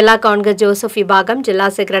 കേരള കോൺഗ്രസ് ജോസഫ് വിഭാഗം ജില്ലാ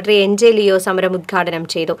സെക്രട്ടറി NJ ലിയോ സമരം ഉദ്ഘാടനം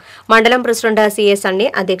ചെയ്തു. മണ്ഡലം പ്രസിഡന്റ് CA സണ്ണി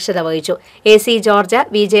അധ്യക്ഷത വഹിച്ചു. AC George,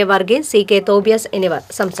 VJ Varghese, CK Tobias എന്നിവർ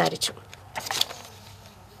സംസാരിച്ചു.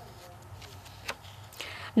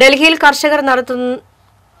 ഡൽഹിയിൽ കർഷകർ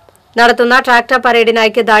നടത്തുന്ന ട്രാക്ടർ പരേഡിന്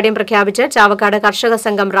ഐക്യദാർഢ്യം പ്രഖ്യാപിച്ച് ചാവക്കാട് കർഷക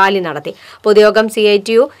സംഘം റാലി നടത്തി. പൊതുയോഗം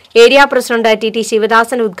CITU area president TT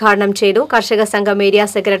Sivadasan ഉദ്ഘാടനം ചെയ്തു. കർഷക സംഘം ഏരിയ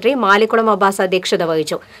സെക്രട്ടറി മാലിക്കുളം അബ്ബാസ് അധ്യക്ഷത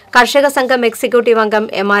വഹിച്ചു. കർഷക സംഘം എക്സിക്യൂട്ടീവ് അംഗം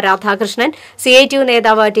MR രാധാകൃഷ്ണൻ, CITU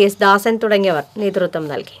നേതാവ് TS ദാസൻ തുടങ്ങിയവർ നേതൃത്വം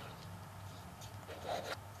നൽകി.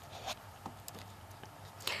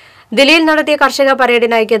 ദില്ലിയിൽ നടത്തിയ കർഷക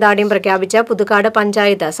പരേഡിന് ഐക്യദാർഢ്യം പ്രഖ്യാപിച്ച പുതുക്കാട്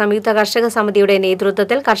പഞ്ചായത്ത് സംയുക്ത കർഷക സമിതിയുടെ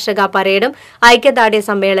നേതൃത്വത്തിൽ കർഷക പരേഡും ഐക്യദാർഢ്യ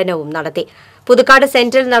സമ്മേളനവും നടത്തി. പുതുക്കാട്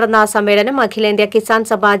സെന്ററിൽ നടന്ന സമ്മേളനം അഖിലേന്ത്യാ കിസാൻ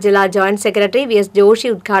സഭ ജില്ലാ ജോയിന്റ് സെക്രട്ടറി VS ജോഷി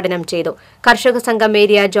ഉദ്ഘാടനം ചെയ്തു. കർഷക സംഘം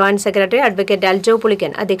area joint secretary advocate Aljo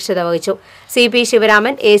Pulickan അധ്യക്ഷത വഹിച്ചു. CP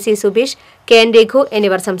Sivaraman, AC Subeesh, KN Raghu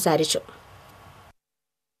എന്നിവർ സംസാരിച്ചു.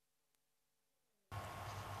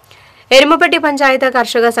 എരുമപ്പെട്ടി പഞ്ചായത്ത്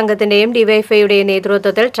കർഷക സംഘത്തിന്റെയും ഡിവൈഎഫ്ഐയുടെയും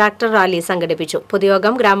നേതൃത്വത്തിൽ ട്രാക്ടർ റാലി സംഘടിപ്പിച്ചു.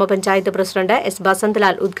 പൊതുയോഗം ഗ്രാമപഞ്ചായത്ത് പ്രസിഡന്റ് S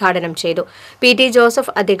ബസന്തലാൽ ഉദ്ഘാടനം ചെയ്തു. PT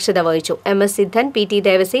ജോസഫ് അധ്യക്ഷത വഹിച്ചു. MS സിദ്ധൻ, PT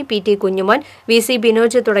Devasi, PT Kunjumon, VC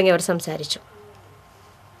Binoj തുടങ്ങിയവർ സംസാരിച്ചു.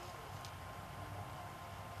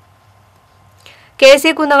 KC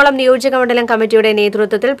കുന്നംകുളം നിയോജകമണ്ഡലം കമ്മിറ്റിയുടെ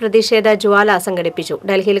നേതൃത്വത്തിൽ പ്രതിഷേധ ജ്വാല സംഘടിപ്പിച്ചു.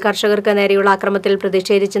 ഡൽഹിയിൽ കർഷകർക്ക് നേരെയുള്ള അക്രമത്തിൽ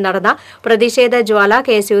പ്രതിഷേധിച്ച് നടന്ന പ്രതിഷേധ ജ്വാല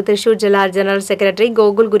KSU തൃശൂർ ജില്ലാ ജനറൽ സെക്രട്ടറി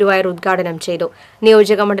ഗോകുൽ ഗുരുവായൂർ ഉദ്ഘാടനം ചെയ്തു.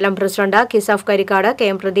 നിയോജകമണ്ഡലം പ്രസിഡന്റ് കിസാഫ് കരിക്കാട്,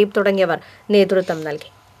 KM പ്രദീപ് തുടങ്ങിയവർ നേതൃത്വം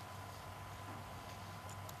നൽകി.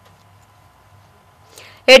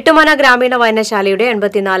 എട്ടുമന ഗ്രാമീണ വായനശാലയുടെ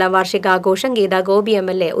 84ാം വാർഷികാഘോഷം ഗീതാ ഗോപി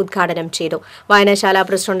MLA ഉദ്ഘാടനം ചെയ്തു. വായനശാല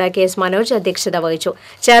പ്രസിഡന്റ് KS മനോജ് അധ്യക്ഷത വഹിച്ചു.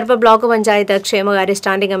 ചേർപ്പ് ബ്ലോക്ക് പഞ്ചായത്ത് ക്ഷേമകാര്യ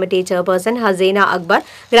standing committee chairperson Hasina Akbar,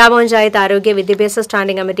 ഗ്രാമപഞ്ചായത്ത് ആരോഗ്യ വിദ്യാഭ്യാസ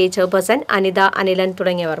standing committee chairperson Anitha Anilan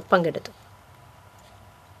തുടങ്ങിയവർ പങ്കെടുത്തു.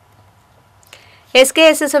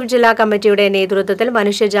 SKSSF ജില്ലാ കമ്മിറ്റിയുടെ നേതൃത്വത്തിൽ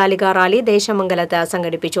മനുഷ്യജാലിക റാലി ദേശമംഗലത്ത്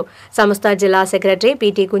സംഘടിപ്പിച്ചു. സമസ്ത ജില്ലാ സെക്രട്ടറി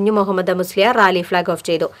PT കുഞ്ഞു Muhammad Musliyar rally flag off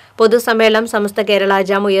ചെയ്തു. പൊതുസമ്മേളനം സമസ്ത കേരള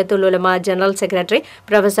ജമുഅത്തുൽ ഉലമ general secretary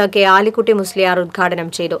professor K Alikutty Musliyar ഉദ്ഘാടനം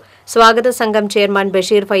ചെയ്തു. സ്വാഗത സംഘം ചെയർമാൻ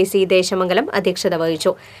ബഷീർ ഫൈസി ദേശമംഗലം അധ്യക്ഷത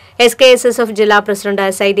വഹിച്ചു. SKSSF ജില്ലാ പ്രസിഡന്റ്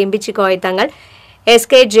സയ്യിദ് ഇമ്പിച്ചിക്കോയ തങ്ങൾ,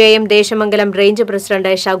 SKJM Desamangalam range president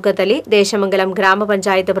Shoukath Ali, Desamangalam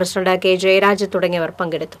ഗ്രാമപഞ്ചായത്ത് പ്രസിഡന്റ് കെ ജയരാജ് തുടങ്ങിയവർ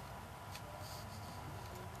പങ്കെടുത്തു.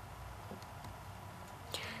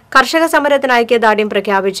 കർഷക സമരത്തിന് ഐക്യദാർഢ്യം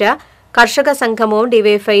പ്രഖ്യാപിച്ച കർഷക സംഗമവും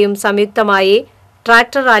ഡിവൈഎഫ്ഐയും സംയുക്തമായി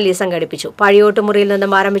ട്രാക്ടർ റാലി സംഘടിപ്പിച്ചു. പഴിയോട്ടുമുറിയിൽ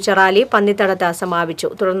നിന്നും ആരംഭിച്ച റാലി പന്നിത്തടത്ത് സമാപിച്ചു.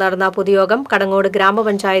 തുടർന്ന് നടന്ന പൊതുയോഗം കടങ്ങോട്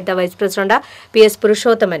ഗ്രാമപഞ്ചായത്ത് വൈസ് പ്രസിഡന്റ് PS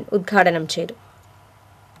പുരുഷോത്തമൻ ഉദ്ഘാടനം ചെയ്തു.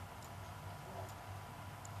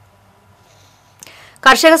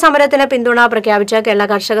 കർഷക സമരത്തിന് പിന്തുണ പ്രഖ്യാപിച്ച കേരള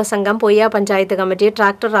കർഷക സംഘം Poyya panchayat committee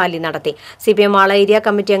tractor rally നടത്തി. CPM ആള ഏരിയ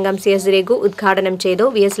കമ്മിറ്റി അംഗം CS രഘു ഉദ്ഘാടനം ചെയ്തു.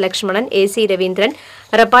 VS ലക്ഷ്മണൻ, AC രവീന്ദ്രൻ,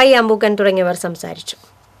 റപ്പായി അമ്പൂക്കൻ തുടങ്ങിയവർ സംസാരിച്ചു.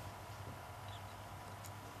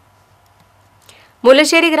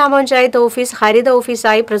 മുല്ലശ്ശേരി ഗ്രാമപഞ്ചായത്ത് ഓഫീസ് ഹരിത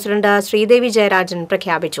ഓഫീസായി പ്രസിഡന്റ് ശ്രീദേവി ജയരാജൻ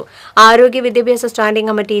പ്രഖ്യാപിച്ചു. ആരോഗ്യ വിദ്യാഭ്യാസ standing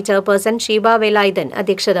committee chairperson Sheeba Velayudhan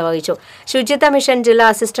അധ്യക്ഷത വഹിച്ചു. ശുചിത്വ മിഷൻ ജില്ലാ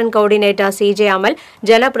അസിസ്റ്റന്റ് കോർഡിനേറ്റർ CJ അമൽ,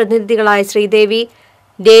 ജനപ്രതിനിധികളായ ശ്രീദേവി,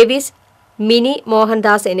 ഡേവിസ്, മിനി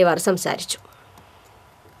മോഹൻദാസ് എന്നിവർ സംസാരിച്ചു.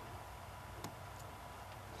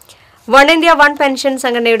 വൺ ഇന്ത്യ വൺ പെൻഷൻ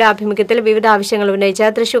സംഘടനയുടെ ആഭിമുഖ്യത്തിൽ വിവിധ ആവശ്യങ്ങൾ ഉന്നയിച്ച്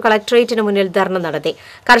തൃശൂർ കളക്ടറേറ്റിന് മുന്നിൽ ധർണ നടത്തി.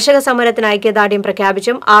 കർഷക സമരത്തിന് ഐക്യദാർഢ്യം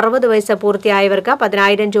പ്രഖ്യാപിച്ചും 60 വയസ്സ് പൂർത്തിയായവർക്ക്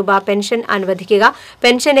 10,000 രൂപ പെൻഷൻ അനുവദിക്കുക,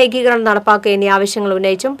 പെൻഷൻ ഏകീകരണം നടപ്പാക്കുക എന്നീ ആവശ്യങ്ങൾ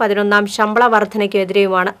ഉന്നയിച്ചും 11ാം ശമ്പള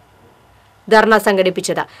വർധനയ്ക്കെതിരെയുമാണ് ധർണ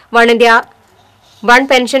സംഘടിപ്പിച്ചത്. One India one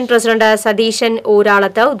pension president Satheesan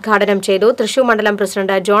ഊരാളത്ത് ഉദ്ഘാടനം ചെയ്തു. തൃശൂർ മണ്ഡലം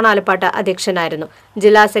പ്രസിഡന്റ് ജോൺ ആലപ്പാട്ട് അധ്യക്ഷനായിരുന്നു.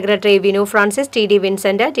 ജില്ലാ secretary Vinu Francis, TD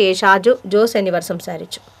Vincent, T Shaju, Jose എന്നിവർ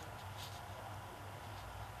സംസാരിച്ചു.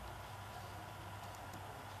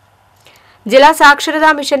 ജില്ലാ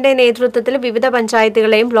സാക്ഷരതാ മിഷന്റെ നേതൃത്വത്തിൽ വിവിധ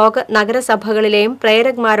പഞ്ചായത്തുകളെയും ബ്ലോക്ക് നഗരസഭകളിലെയും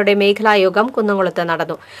പ്രേരകന്മാരുടെ മേഖലായോഗം കുന്നംകുളത്ത്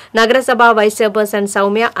നടന്നു. നഗരസഭാ വൈസ് ചെയർപേഴ്സൺ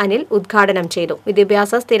സൗമ്യ അനിൽ ഉദ്ഘാടനം ചെയ്തു.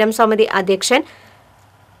 വിദ്യാഭ്യാസ സ്ഥിരം സമിതി അധ്യക്ഷൻ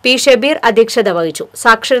P ഷബീർ അധ്യക്ഷത വഹിച്ചു.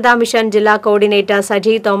 സാക്ഷരതാ മിഷൻ ജില്ലാ coordinator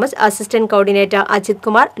Saji Thomas, assistant coordinator Ajith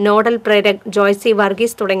Kumar, nodal പ്രേരക് Joicy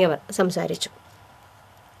Varghese തുടങ്ങിയവർ സംസാരിച്ചു.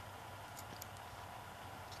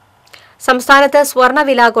 സംസ്ഥാനത്ത്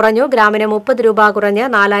സ്വർണ്ണവില കുറഞ്ഞു. ഗ്രാമിന് 30 രൂപ കുറഞ്ഞ്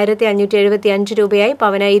 4,575 രൂപയായി.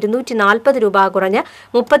 പവന് 240 രൂപ കുറഞ്ഞ്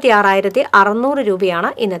 36,600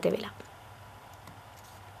 രൂപയാണ് ഇന്നത്തെ വില.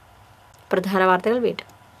 പ്രധാന വാർത്തകൾ വീണ്ടും.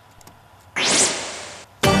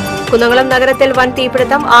 കുന്നംകുളം നഗരത്തിൽ വൻ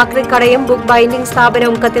തീപിടുത്തം. ആക്രിക്കടയും ബുക്ക് ബൈൻഡിംഗ്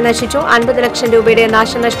സ്ഥാപനവും കത്തിനശിച്ചു. 50 ലക്ഷം രൂപയുടെ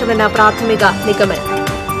നാശനഷ്ടമെന്ന പ്രാഥമിക നിഗമനം.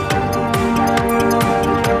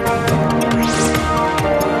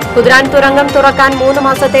 കുതിരാൻ തുരങ്കം തുറക്കാൻ 3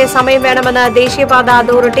 മാസത്തെ സമയം വേണമെന്ന് ദേശീയപാത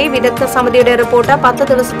അതോറിറ്റി. വിദഗ്ധ സമിതിയുടെ റിപ്പോർട്ട്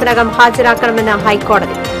 10 ദിവസത്തിനകം ഹാജരാക്കണമെന്ന്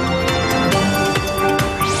ഹൈക്കോടതി.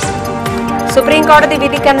 സുപ്രീം കോടതി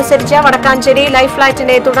വിധിക്കനുസരിച്ച് വടക്കാഞ്ചേരി ലൈഫ്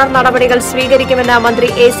ഫ്ളാറ്റിന്റെ തുടർ നടപടികൾ സ്വീകരിക്കുമെന്ന് മന്ത്രി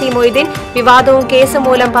AC മൊയ്തീൻ. വിവാദവും കേസ്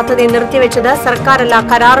മൂലം പദ്ധതി നിർത്തിവെച്ചത് സർക്കാരല്ല,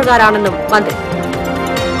 കരാറുകാരാണെന്നും മന്ത്രി.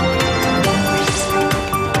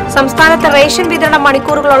 സംസ്ഥാനത്ത് റേഷൻ വിതരണം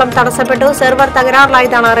മണിക്കൂറുകളോളം തടസ്സപ്പെട്ടു. സെർവർ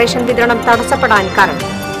തകരാറിലായതാണ് റേഷൻ വിതരണം തടസ്സപ്പെടാൻ കാരണം.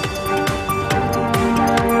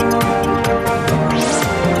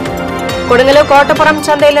 കൊടുങ്ങല്ലൂർ കോട്ടപ്പുറം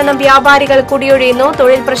ചന്തയിൽ നിന്നും വ്യാപാരികൾ കുടിയൊഴിയുന്നു.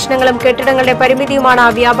 തൊഴിൽ പ്രശ്നങ്ങളും കെട്ടിടങ്ങളുടെ പരിമിതിയുമാണ്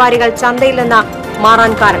വ്യാപാരികൾ ചന്തയിൽ നിന്ന്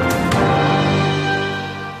മാറാൻ കാരണം.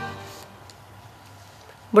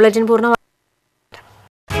 ബുള്ളറ്റിൻ പൂർണ്ണ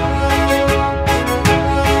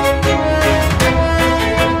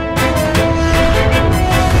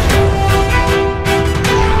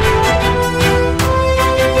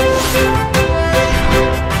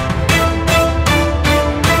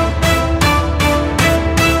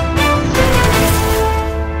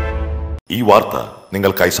ഈ വാർത്ത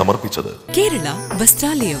നിങ്ങൾക്കായി സമർപ്പിച്ചത് കേരള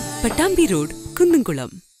വസ്ത്രാലയം, പട്ടാമ്പി റോഡ്,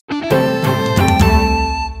 കുന്നംകുളം.